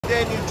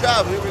day, new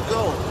job. Here we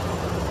go.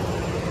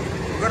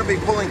 We're going to be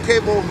pulling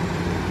cable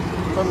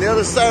from the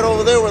other side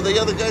over there where the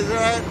other guys are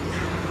at.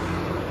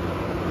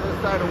 The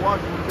other side of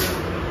Washington.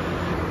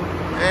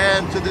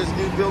 And to this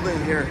new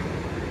building here.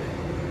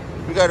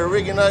 We got a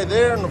rigging eye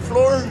there on the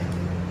floor.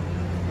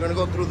 We're going to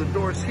go through the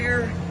doors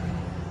here.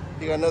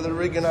 You got another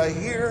rigging eye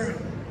here.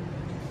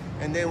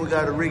 And then we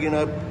got a rigging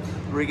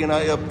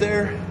eye up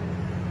there.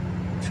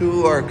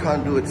 To our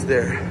conduits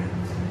there.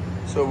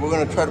 So we're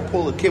gonna try to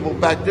pull the cable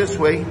back this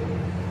way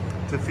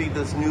to feed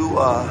this new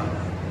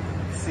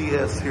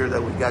CS here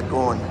that we got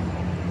going.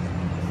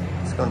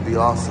 It's gonna be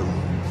awesome.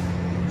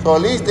 So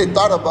at least they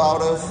thought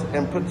about us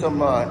and put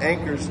some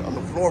anchors on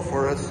the floor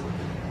for us.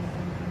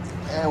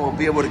 And we'll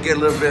be able to get a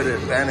little bit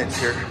of advantage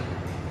here.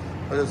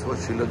 But this is what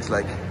she looks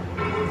like.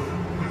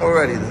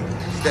 Alrighty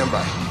then, stand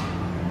by.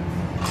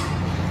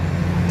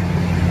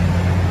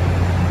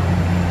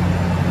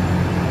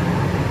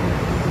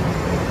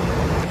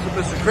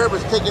 Mr. Kerb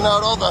is taking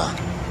out all the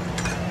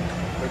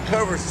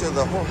covers to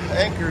the whole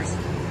anchors.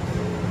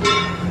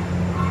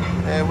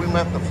 And we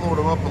might have to float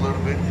them up a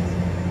little bit.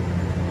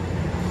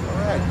 All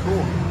right,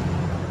 cool.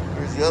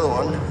 Here's the other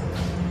one.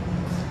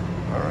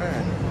 All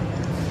right.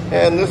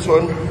 And this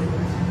one,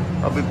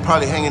 I'll be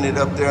probably hanging it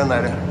up there on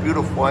that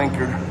beautiful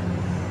anchor.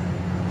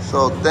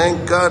 So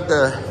thank God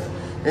the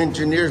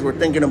engineers were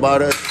thinking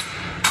about us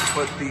to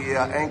put the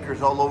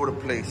anchors all over the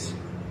place.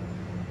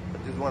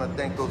 I just want to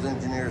thank those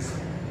engineers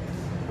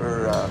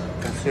for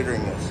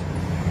considering us.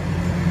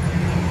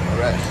 All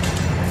right.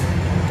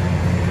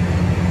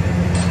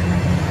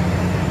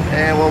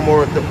 And one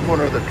more at the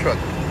corner of the truck.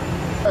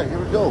 All right, here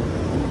we go.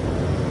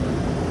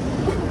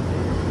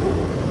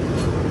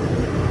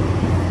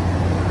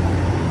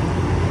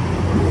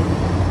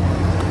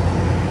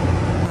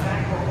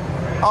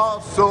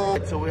 Also,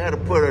 so we had to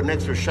put an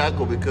extra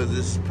shackle because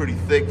this is pretty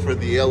thick for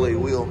the LA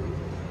wheel.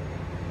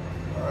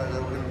 All right,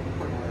 then we're gonna be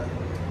putting that.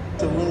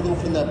 So we're gonna go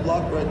from that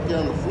block right there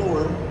on the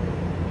floor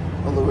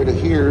all the way to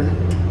here,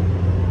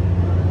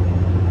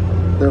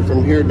 then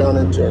from here down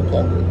into our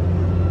conduit.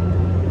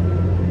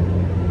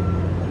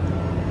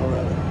 All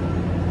right,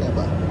 stand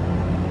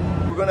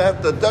by. We're gonna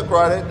have to duck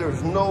rod it.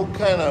 There's no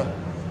kind of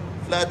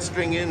flat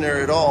string in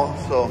there at all,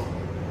 so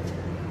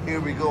here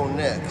we go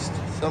next.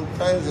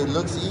 Sometimes it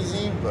looks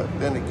easy, but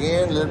then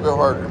again, a little bit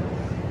harder.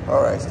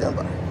 All right, stand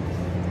by.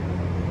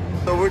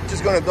 So we're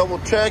just gonna double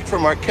check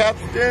from our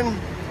capstan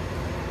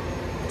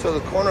to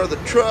the corner of the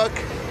truck.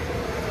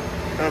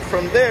 And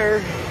from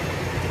there,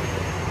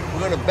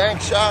 we're gonna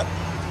bank shot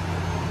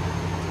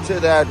to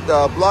that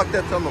block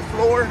that's on the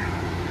floor.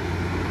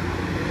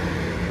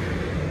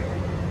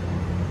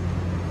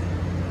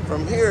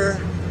 From here,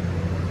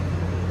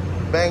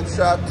 bank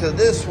shot to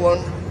this one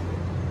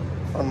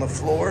on the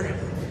floor.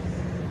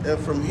 And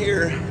from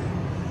here,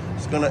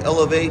 it's gonna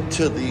elevate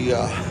to the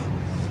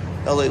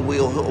LA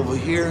wheel over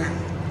here.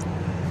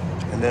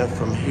 And then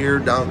from here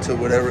down to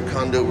whatever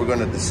conduit we're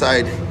gonna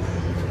decide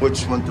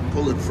which one to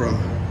pull it from.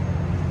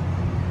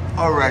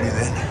 Alrighty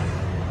then,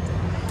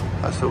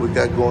 that's what we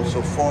got going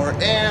so far.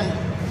 And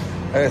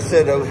like I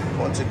said,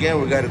 once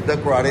again, we got to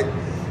duck rod it.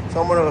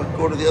 So I'm gonna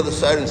go to the other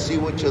side and see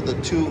which of the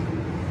two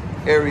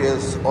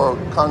areas or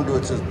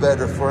conduits is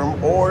better for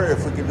them, or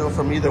if we can do it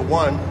from either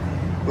one,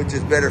 which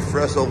is better for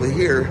us over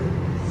here.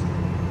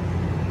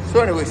 So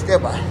anyway,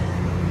 stand by.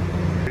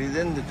 Ready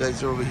then, the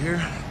guys are over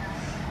here.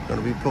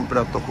 Gonna be pumping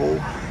out the hole.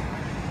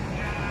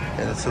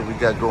 And that's what we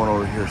got going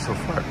over here so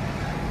far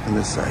on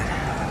this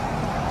side.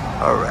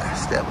 All right,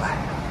 stand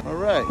by. All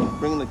right,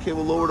 bringing the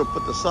cable over to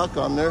put the sock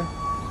on there.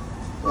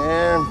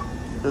 And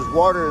there's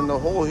water in the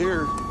hole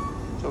here,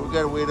 so we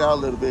gotta wait out a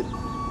little bit.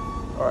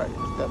 All right,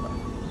 stand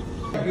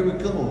by. Here we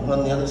go,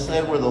 on the other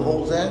side where the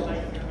hole's at.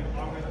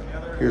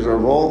 Here's our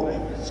vault.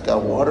 It's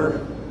got water,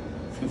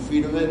 a few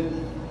feet of it.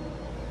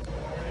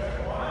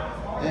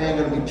 And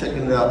gonna be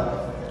checking it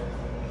out.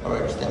 All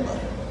right, stand by.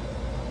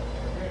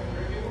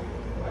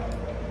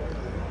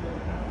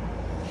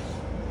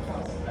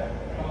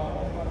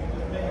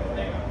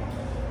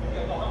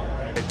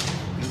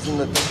 Using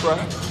the duck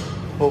rod,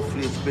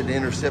 hopefully it's been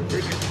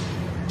intercepted.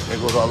 It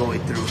goes all the way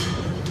through.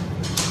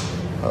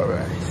 All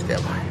right,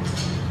 stand by.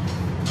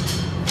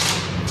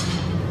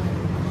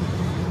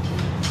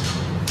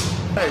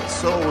 All right,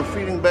 so we're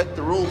feeding back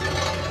the rope,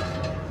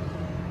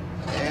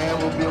 and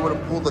we'll be able to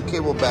pull the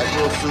cable back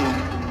real soon.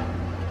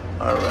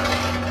 All right.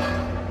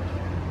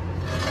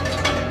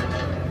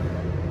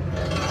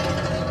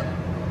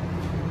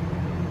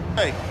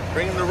 All right,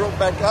 bringing the rope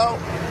back out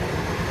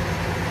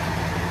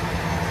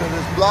to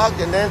this block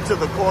and then to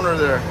the corner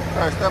there.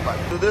 All right, stand by.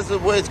 So this is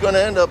where it's going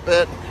to end up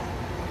at,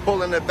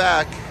 pulling it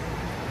back.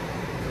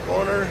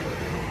 Corner,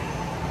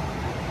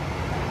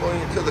 pulling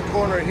it to the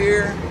corner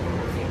here.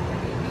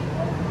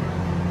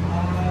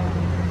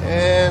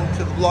 And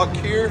to the block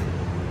here.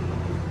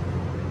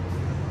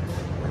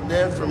 And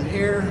then from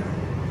here,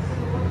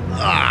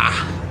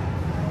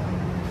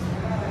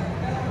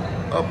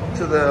 up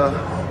to the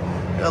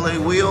LA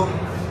wheel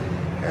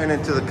and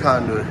into the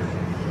conduit.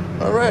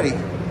 Alrighty.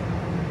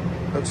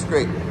 Looks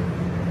great.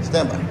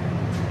 Stand by.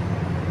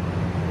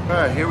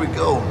 right, here we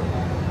go.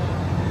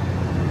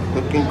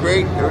 Looking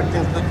great,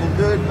 everything's looking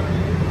good.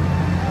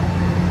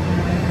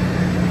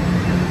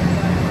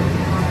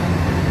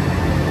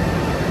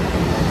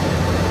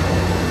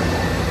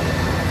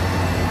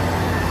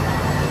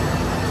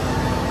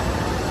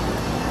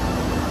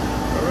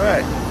 All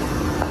right.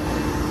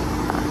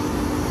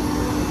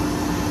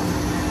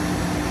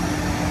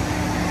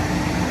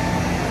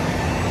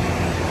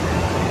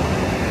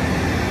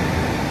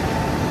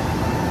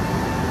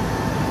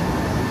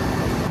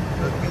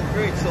 Looking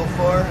great so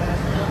far.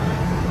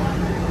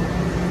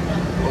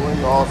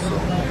 Going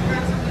awesome.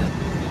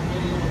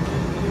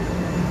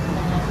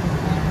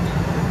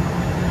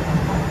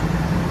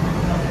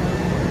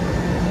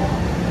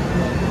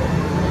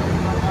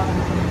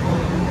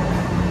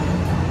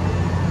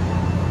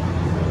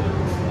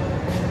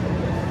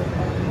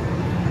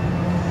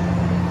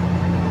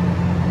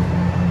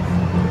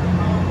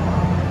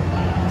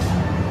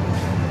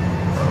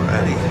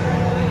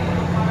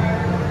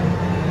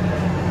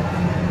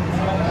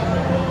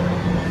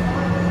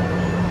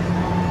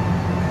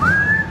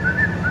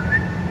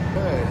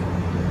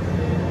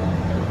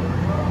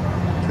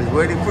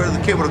 Waiting for the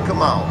cable to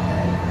come out.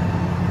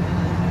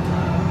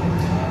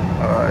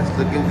 Alright, it's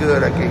looking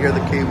good. I can hear the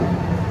cable.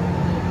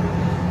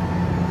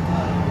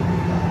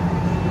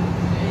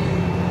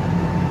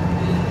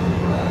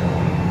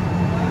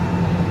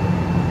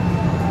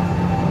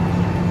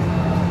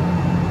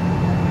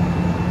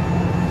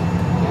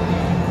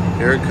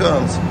 Here it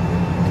comes.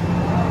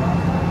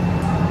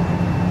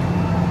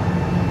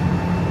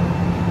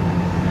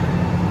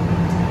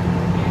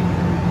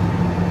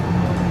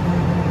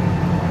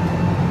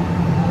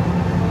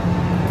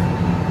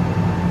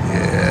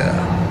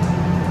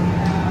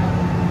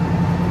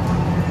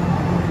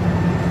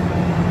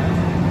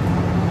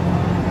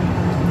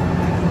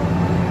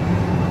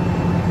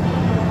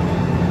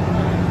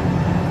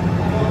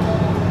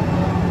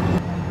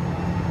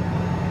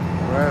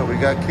 We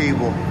got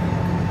cable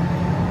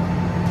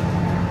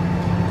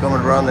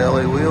coming around the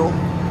LA wheel.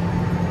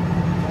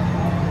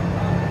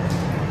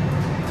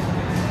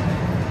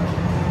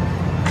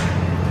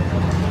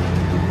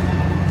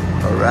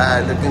 All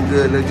right, looking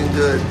good, looking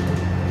good.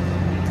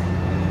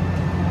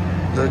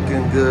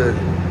 Looking good.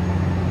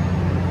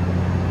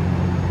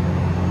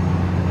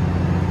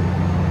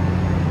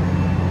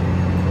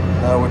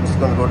 Now we're just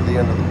gonna go to the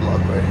end of the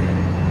block right here.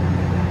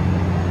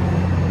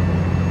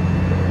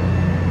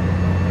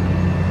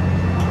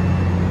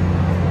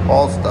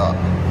 All stop.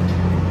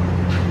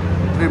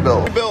 3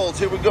 bells. 3 bells,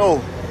 here we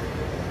go.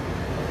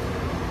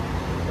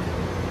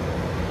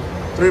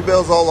 3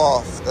 bells all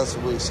off, that's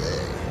what we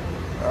say.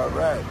 All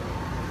right.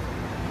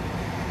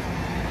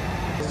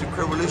 Mr.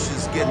 Crevolution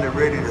is getting it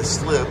ready to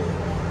slip.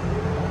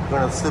 I'm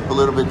gonna slip a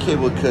little bit of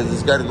cable because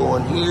it's gotta go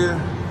in here.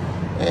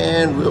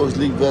 And we always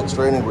leave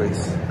extra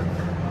anyways.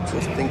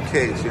 Just in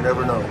case, you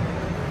never know. All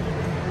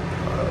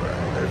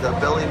right, there's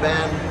that belly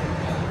band.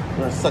 I'm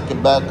gonna suck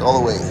it back all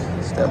the way.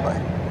 Stand by.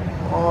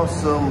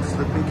 Awesome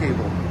slipping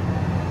cable.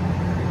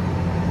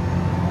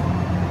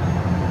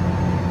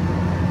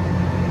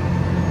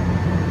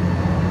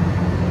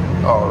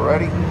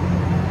 Alrighty,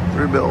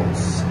 3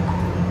 bells.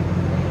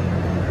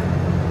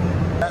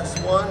 Last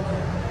one,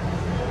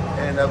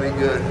 and that'll be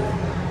good.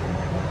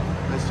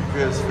 Mr.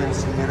 Chris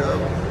finishing it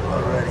up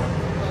already.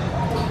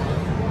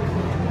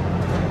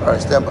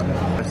 Alright, stand by.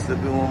 Let's slip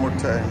in one more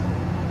time.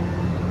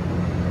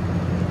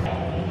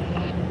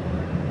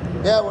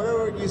 Yeah,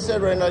 whatever you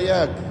said right now,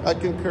 yeah, I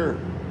concur.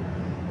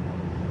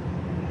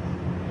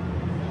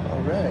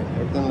 All right,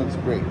 everything looks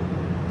great.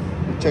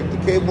 We checked the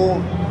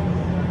cable,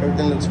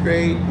 everything looks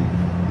great.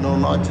 No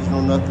notches,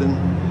 no nothing.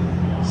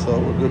 So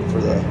we're good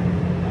for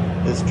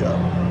this job.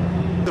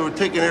 So we're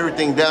taking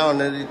everything down,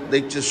 and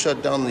they just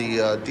shut down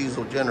the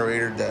diesel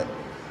generator that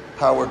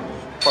powered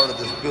part of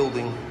this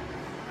building.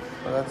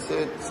 Well, that's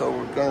it. So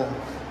we're gonna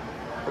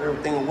put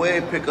everything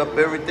away, pick up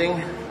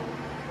everything,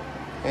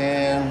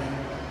 and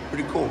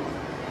pretty cool.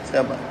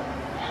 Stand by.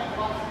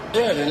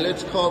 Yeah, then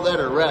let's call that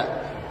a wrap.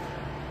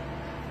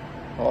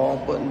 All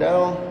buttoned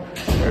down,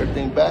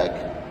 everything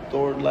back,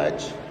 door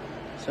latch,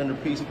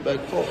 centerpiece back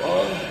full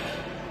on,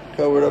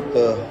 covered up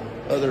the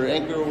other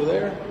anchor over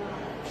there,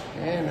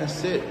 and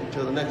that's it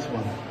until the next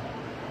one.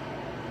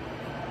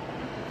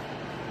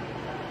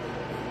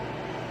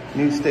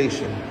 New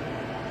station.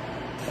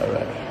 All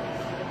right.